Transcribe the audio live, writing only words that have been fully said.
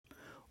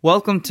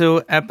Welcome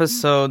to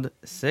episode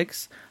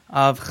 6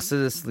 of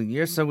Chassidus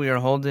L'Girsa. We are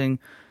holding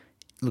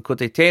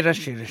Likutei Torah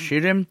Shir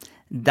Shirim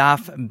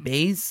Daf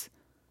Beis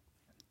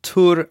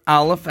Tur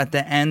Aleph at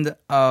the end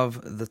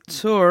of the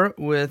Tur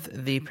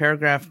with the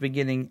paragraph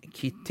beginning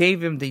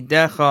Kitevim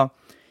Deidecha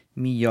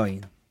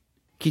Miyoyin.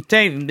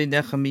 Kitevim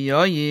Deidecha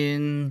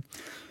Miyoyin.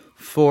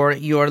 For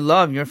your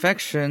love, your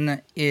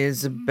affection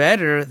is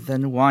better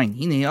than wine.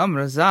 Hine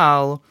Amar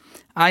Zal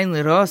Ein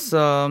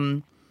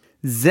L'Rosam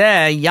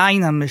Ze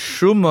yain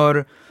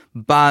ha-meshumar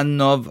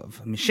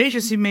ba-novav.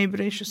 Misheshes yimei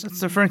bereishis.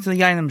 That's referring to the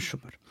yain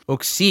ha-meshumar.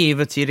 Uksiv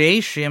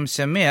v'tireishim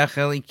sameach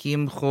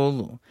elikim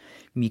cholu.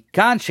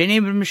 Mikan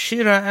she'nei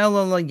b'meshira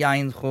ela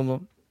la-yain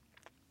cholu.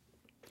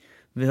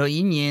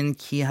 V'ho'inyin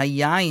ki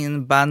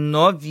ha-yain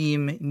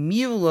ba-novim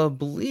mivla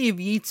believe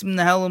yitzim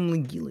nehelam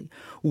l'gili.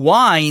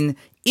 Wine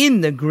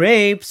in the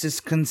grapes is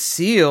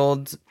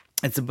concealed.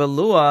 It's a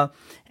balua,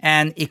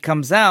 and it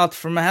comes out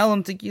from a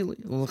helam to gili.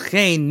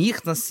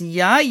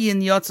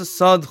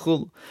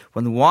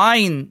 When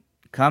wine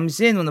comes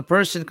in, when the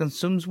person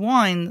consumes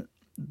wine,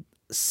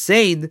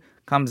 seid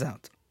comes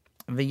out.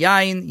 It's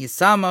mismeach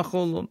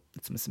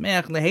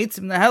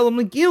lehetzim nehelam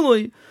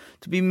legilui,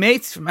 to be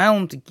mates from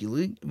helam to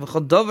gili.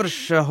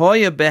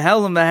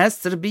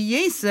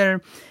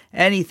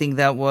 Anything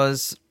that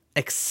was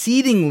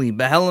exceedingly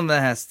behelam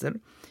v'hester.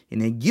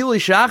 In a gilui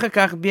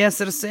shachakach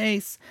b'eser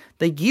says,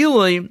 the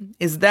gilui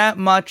is that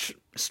much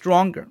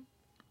stronger,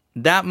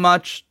 that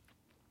much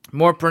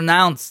more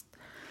pronounced.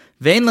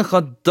 There's nothing that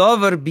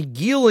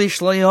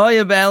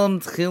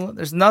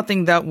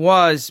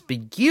was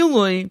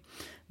begilui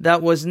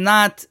that was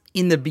not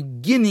in the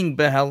beginning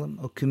behelim.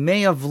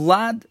 Okimei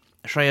vlad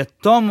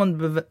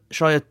shayatomun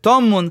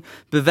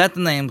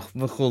bevetnaim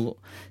v'chulu.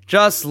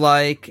 Just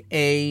like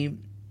a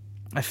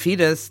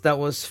fetus that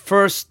was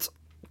first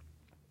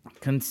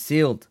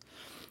concealed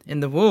in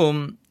the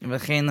womb,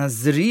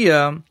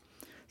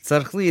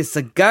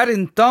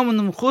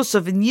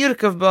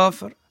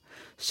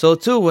 so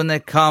too when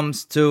it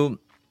comes to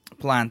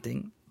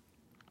planting,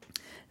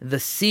 the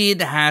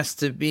seed has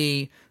to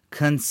be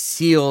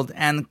concealed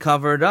and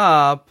covered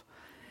up,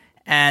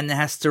 and it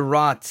has to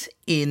rot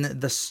in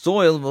the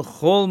soil.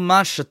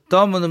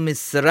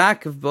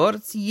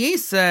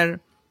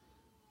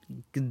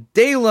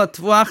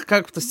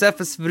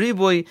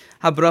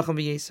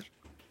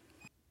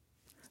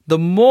 The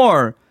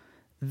more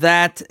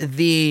that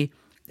the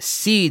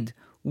seed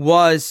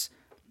was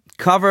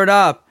covered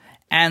up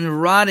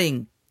and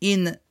rotting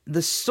in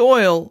the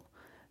soil,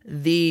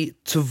 the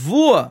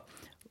tavua,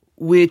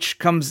 which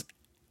comes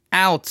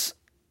out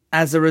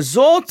as a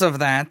result of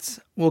that,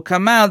 will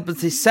come out. But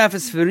the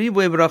sefes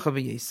v'riboy bracha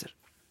b'yeser.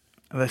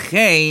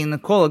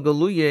 V'chein kol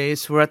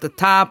galuyes. We're at the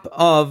top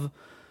of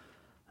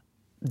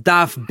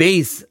Daf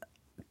Beis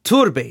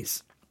Tur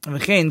Beis.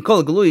 V'chein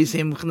kol galuyes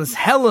imchnas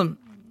helam.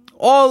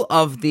 All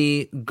of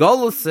the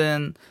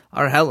golusin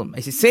are helam.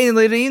 As you say in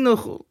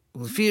Leireinuch,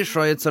 l'fi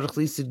shroyet tzarich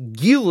lisid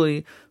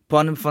gilui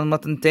ponim von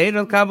matan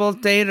teira kabel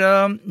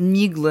teira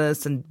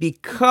nigles, and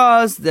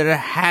because there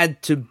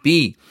had to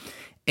be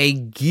a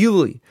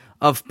gilui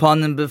of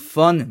ponim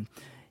befonim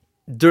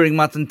during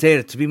matan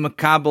teira to be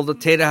makabel the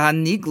teira ha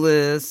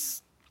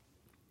nigles,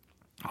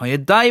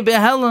 hoyadai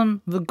behelam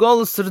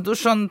v'golus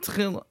redushan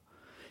tchila.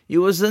 It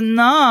was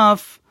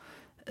enough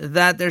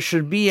that there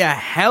should be a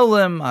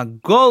helam, a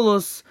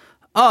golus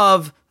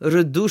of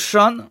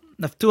redushan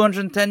of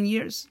 210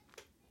 years.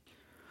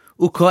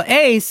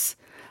 Ukoes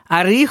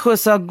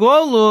arichos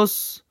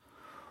agolus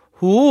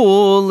hu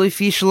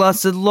lefi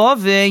shelasid love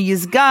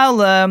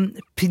yizgala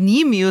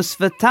pnimius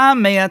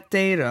v'tamei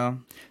atera.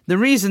 The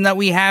reason that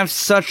we have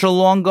such a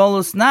long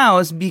golus now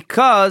is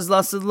because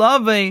lasid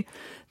love, the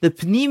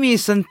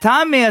pnimius and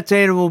tamei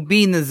atera will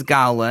be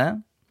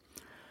nizgala,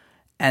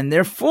 and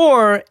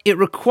therefore it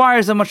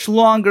requires a much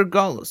longer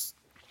golus.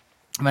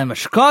 When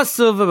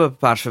Mashkosov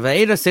Parsha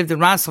Ve'era saved the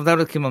Ras of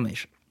David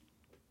Kimamesha.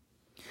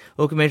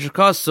 Ukmei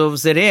Mashkosov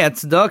Zerei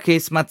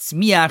Tzedakis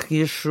Matzmiach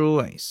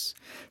Yeshuais.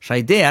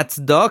 Shaydei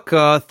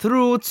Tzedaka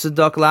through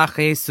Tzedak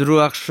Lachis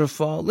Ruach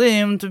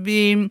Shefalim to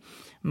be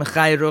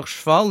Mechai Ruach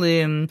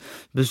Shefalim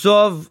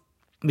Bezov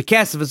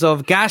Bekesef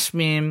Bezov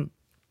Gashmim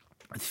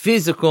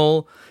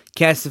physical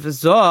Kesef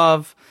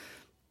Bezov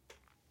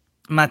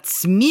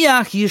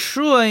Matzmiach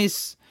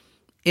Yeshuais.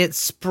 It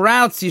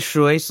sprouts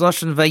Yeshua. It's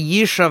Lashon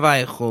Vayisha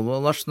Havayachulu,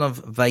 Lashon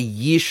of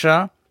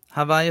Vayisha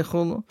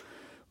Havayachulu,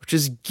 which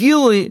is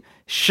Gili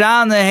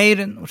Shana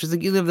Hayden, which is the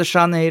Gili of the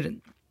Shana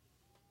Hayden.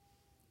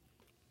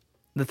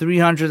 The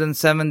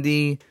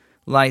 370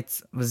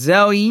 lights.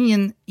 V'zeo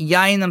Yinyan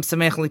Yain Am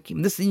Samech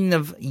Likim. This Yinyan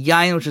of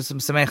Yain, which is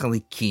Samech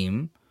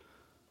Likim.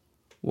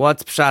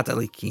 What's Pshat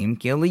Elikim?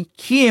 Ki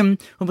Elikim,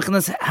 who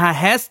becomes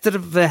ha-hester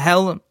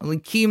v'helam.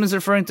 Elikim is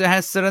referring to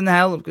hester and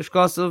helam.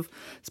 Kishkosov,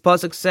 this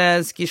pasuk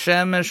says, Ki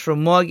shemesh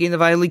romogin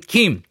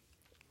v'elikim.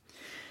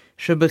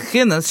 She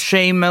bechinas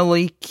shem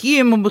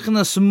Elikim, who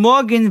bechinas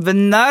mogin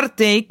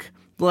v'nartek,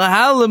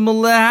 l'halam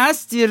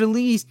l'hastir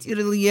l'istir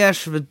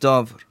l'yesh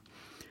v'dover.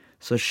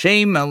 So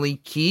shem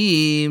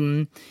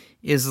Elikim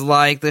is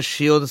like the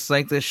shield, it's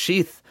like the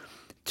sheath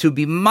to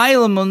be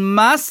Mailam on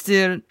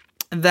Mastir,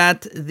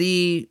 that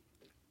the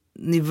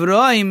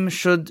Nivroim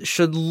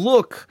should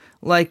look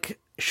like,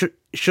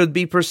 should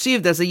be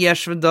perceived as a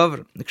Yesh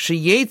V'Dover.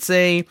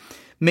 K'sheyetze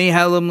me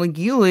Halam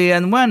L'Gilui,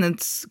 and when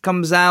it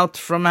comes out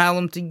from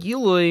Halam to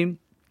Gilui,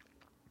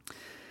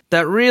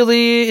 that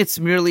really it's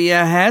merely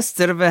a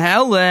Hester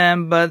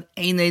V'Helem, but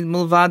Eined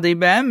Milvadei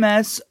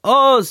Be'emes,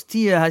 Oz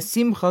Tia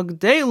HaSimcha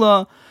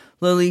G'deila,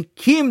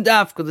 L'Likim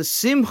Dafka, the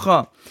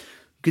Simcha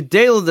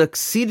G'deila, the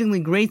exceedingly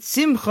great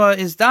Simcha,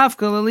 is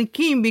Dafka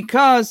L'Likim,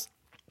 because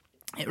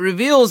it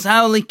reveals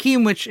how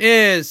Likim, which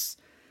is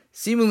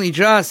seemingly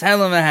just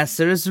Helem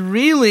Hester, is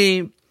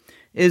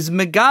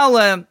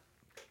Megala,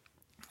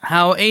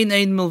 how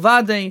Eined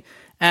Milvadei,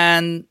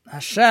 and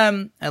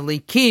Hashem,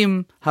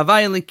 Elikim,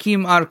 Havai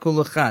Elikim,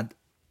 Arkul Echad.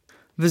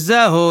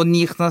 V'zehu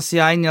nichnas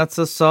yain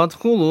yatzasad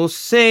chulu,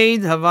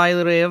 seid Havai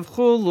Re'ev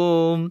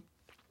chulu.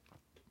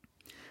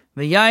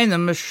 V'yain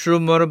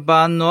ha-meshumor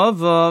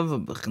ba-nova,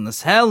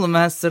 v'b'chnas helem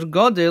hester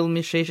godel,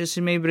 misheshes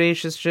yimei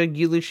breishes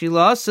shegilu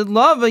shilasid,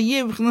 lava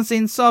yivchnas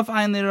ein sof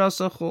ein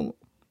rasa chulu.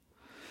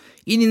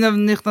 Inin of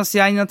nichnas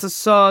yain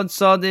yatzasad,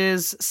 sod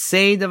is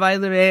seid Havai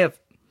Re'ev.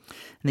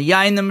 The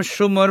yain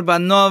ha-meshumor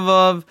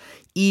ba-nova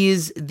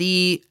is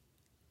the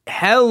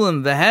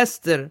Helem, the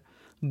Hester,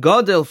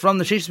 Godel from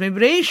the Sheish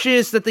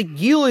Mebreshis, that the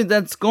Gilui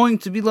that's going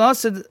to be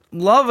lost,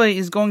 Lava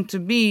is going to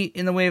be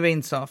in the way of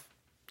Ein Sof.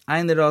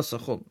 Ein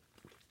Rasachul.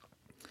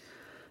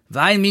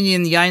 Vayin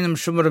minyan yainam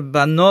shumar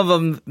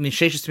banova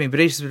misheshis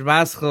Mebreshis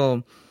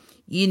v'baschol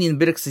inin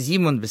birks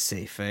zimun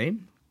b'seifei.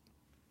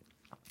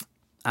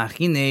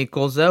 Achine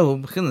kol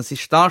zehu b'chinas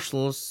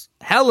ishtashlos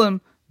Helem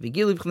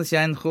v'gilui b'chinas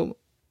yain chul.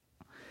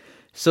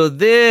 So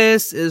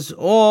this is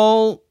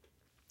all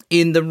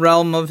in the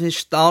realm of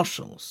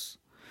Hishtalshals,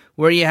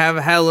 where you have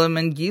Helem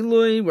and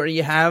Gilui, where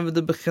you have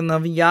the Bechin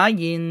of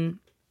Yayin,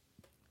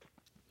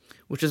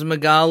 which is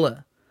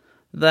Megala.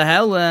 The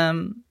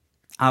Helem,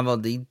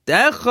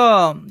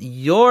 Avadidecha,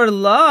 your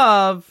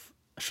love,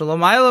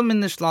 Shalomaylam in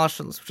the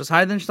Shtalshals, which is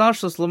higher than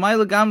Shtalshals,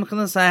 Lamayla Gam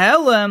Bechinas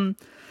HaHelem,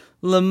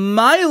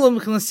 Lamaylam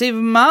Bechinas Sev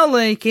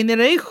Male,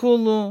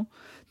 Kenerechulu,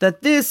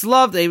 that this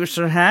love the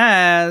Eibusher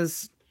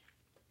has,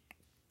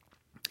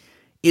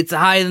 it's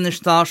higher than the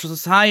Shtalshus.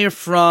 It's higher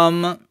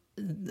from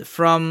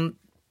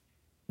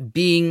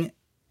being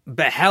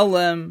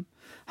Behelem,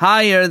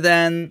 higher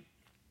than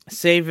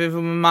Seviv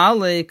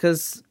Mamale,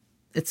 because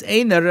it's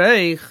Ein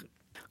Reich.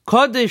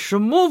 Kodesh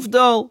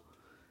Muvdal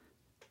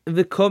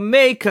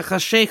V'komei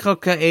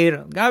Kachashecha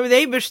Ka'era. God with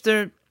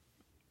Eibishter,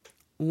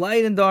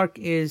 light and dark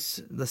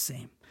is the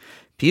same.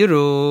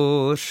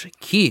 Pirush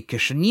Ki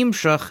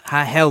Keshanimshach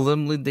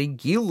HaHelem L'dei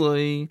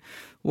Giloi.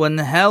 When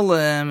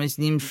Helem is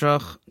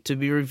nimshach to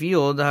be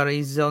revealed,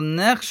 harizel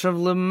nechshav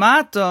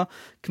lemata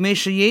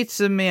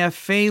k'meshayetze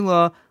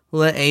me'afela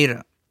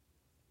le'era.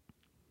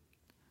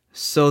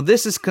 So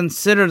this is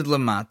considered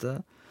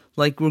lemata,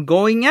 like we're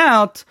going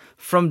out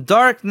from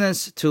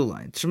darkness to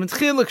light.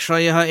 Shemitchilik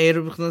shaya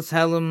ha'era b'chnas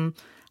Helem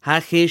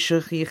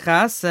ha'cheshach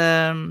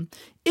yichasem.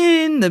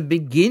 In the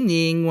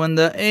beginning, when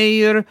the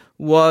Eir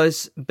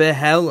was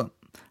behelem,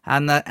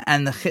 and the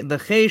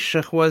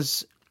cheshach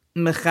was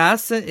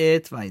mechase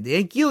it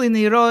vayde gilui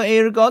neira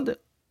eir godel,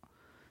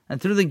 and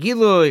through the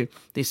gilui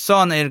they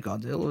saw an eir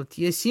godel.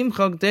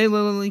 Simcha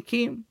gdela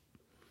likim,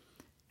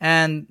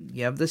 and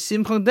you have the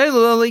simcha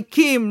gdela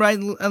likim, right?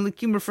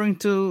 Likim referring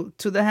to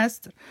the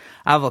Hester.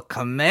 Aval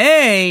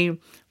kamei,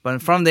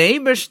 but from the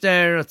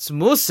Eibishter, it's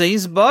Musa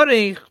is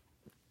barich.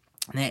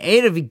 And the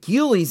eir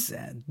v'gilui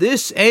said,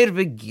 this eir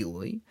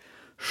v'gilui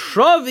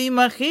shavi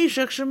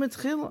macheshach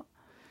shemitchila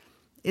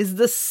is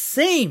the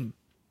same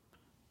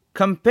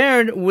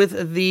compared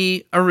with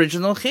the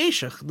original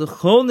Cheshach. The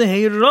Chol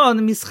Neheiron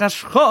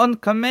Mischashchon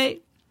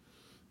Kamei.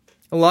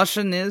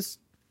 Lashon is,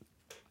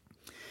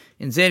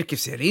 in Zer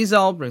Kivsei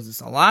Rizal, brings us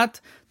a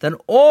lot, that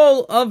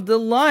all of the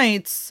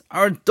lights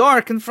are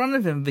dark in front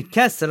of him.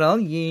 V'keser al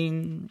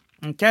yin.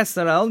 And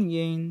keser al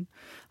yin.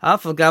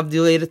 Afal gav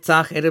dilei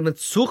tzach ere mit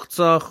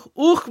zuchtzach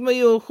uch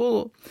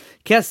meyuchulu.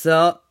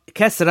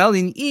 Keser al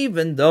yin,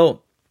 even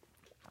though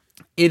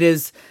it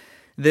is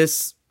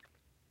this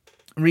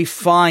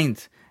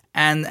refined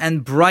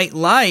and bright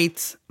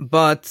light,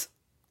 but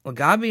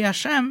Lagabi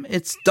Hashem,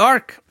 it's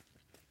dark.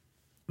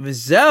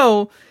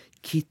 V'zeu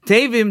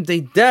kitevim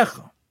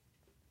deidecha,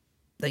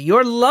 that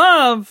your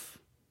love,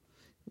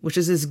 which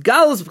is his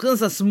galus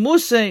b'chinas as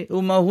musei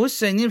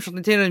u'mahusei nimshach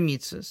l'teira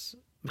mitzvos,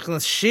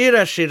 b'chinas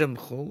shira shirim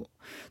chulu,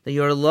 that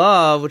your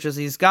love, which is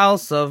his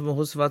galus of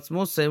mahus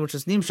v'atzmusei, which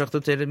is nimshach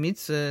l'teira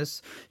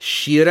mitzvos,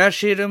 shira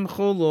shirim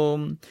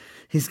chulu,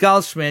 his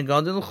galus shmei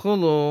gadol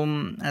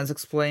chulu, as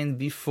explained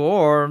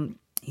before.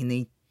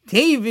 It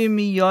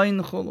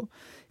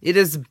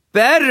is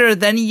better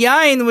than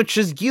yain, which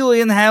is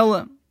gilui and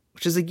helem,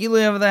 which is a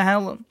gilui of the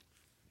helem.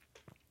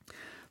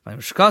 Beim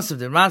Shkasav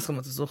der Maskal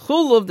mit so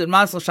Chuluv der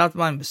Maskal schaut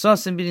man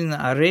besossen bin in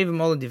Areve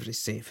Mol Divri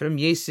Sefer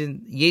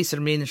Yeser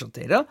Menish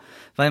Altera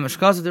beim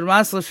Shkasav der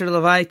Maskal shel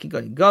Lavai ki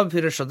gab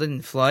für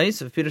Shadin Flies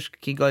für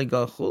ki gal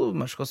Chuluv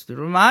Shkasav der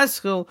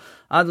Maskal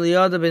ad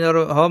Liada ben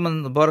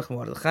Haman Barach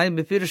Mordechai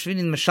be für Shvin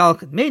in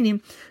Mashalk Menim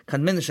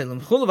kan men shel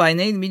Chuluv ein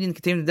Medin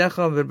Ketem der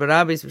Dacha ber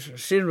Barabis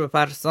shir be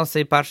par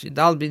Sansei par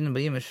Dal bin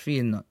bei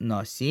Shvin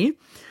Nasi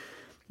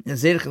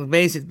Zerich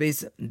Beis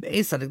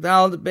hat ik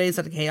Dal Beis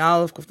hat ik Hey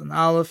Alef koft an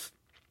Alef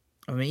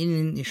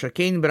in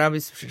Yishakein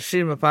Barabis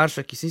Shir me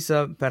Parsha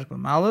Kisisa Perk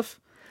Malef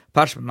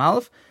Parsha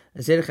Malef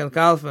Zerich el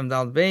Kalef beim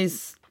Dal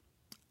Beis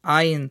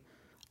Ayin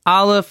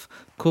Alef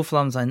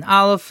Kuflam sein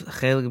Alef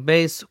Chelik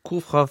Beis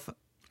Kufchaf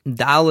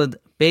Daled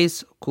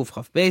Beis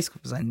Kufchaf Beis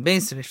Kuf sein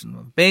Beis Rishon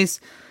of Beis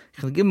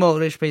Chel Gimel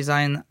Rish Beis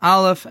Ayin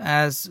Alef.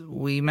 As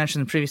we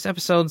mentioned in previous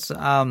episodes, the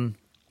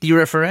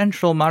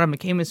referential Mara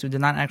Mekamis we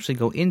did not actually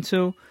go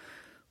into.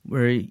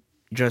 We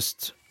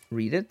just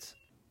read it.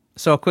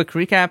 So a quick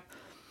recap.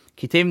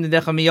 Kitem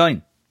Nedecha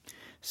Miyoin.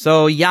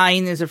 So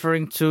Yain is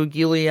referring to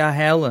Gili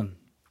Ahelim.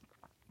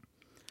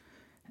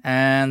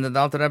 And the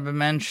Alter Rebbe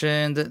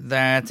mentioned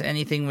that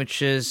anything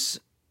which is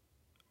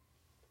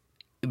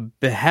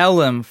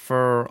Behelim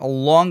for a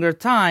longer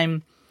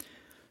time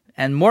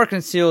and more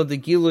concealed, the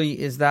Gilui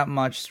is that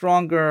much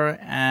stronger.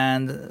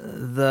 And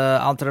the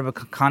Alter Rebbe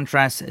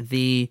contrasts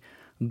the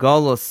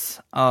Golus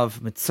of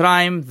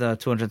Mitzrayim, the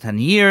 210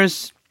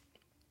 years,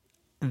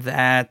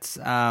 that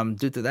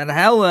due to that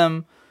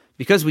Helim,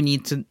 because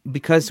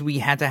we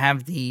had to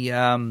have the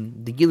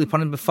Gili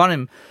Panim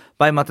Befanim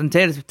by Matan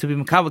Torah to be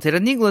Makabel Torah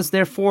Niglas,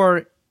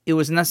 therefore it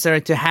was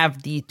necessary to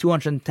have the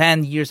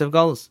 210 years of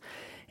Golus.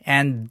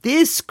 And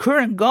this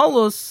current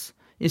Golus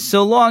is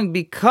so long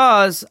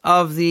because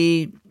of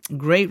the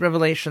great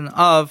revelation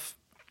of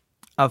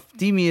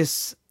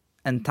Dimius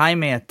and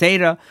Taimei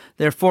Torah.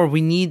 Therefore,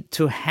 we need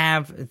to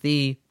have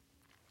the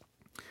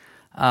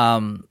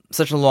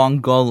such a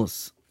long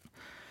Golus.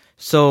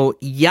 So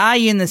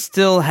Yayin is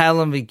still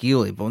Helam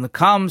Vigili, but when it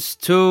comes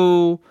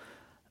to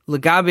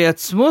Legabi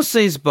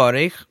Atzmusei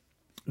Barich,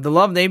 the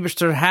love the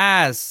Eibishter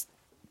has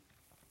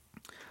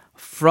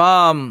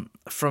from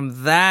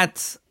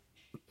that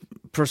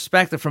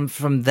perspective,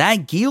 from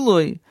that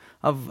Gilui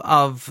of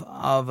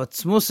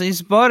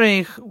Atzmusei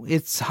Barich,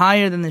 it's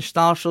higher than the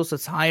Shtalshus,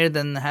 it's higher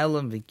than the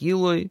Helam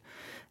Vigili,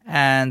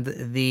 and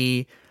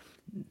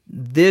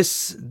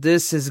this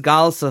is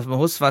Gals of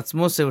Mahusvat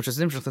Muse, which is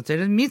Nimshach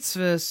Tateret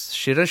Mitzvahs,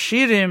 Shira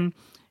Shirim,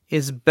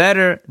 is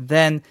better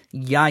than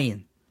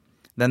Yayin,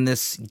 than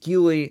this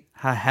Gili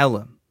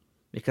HaHelim,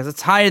 because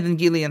it's higher than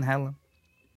Gili and Helim.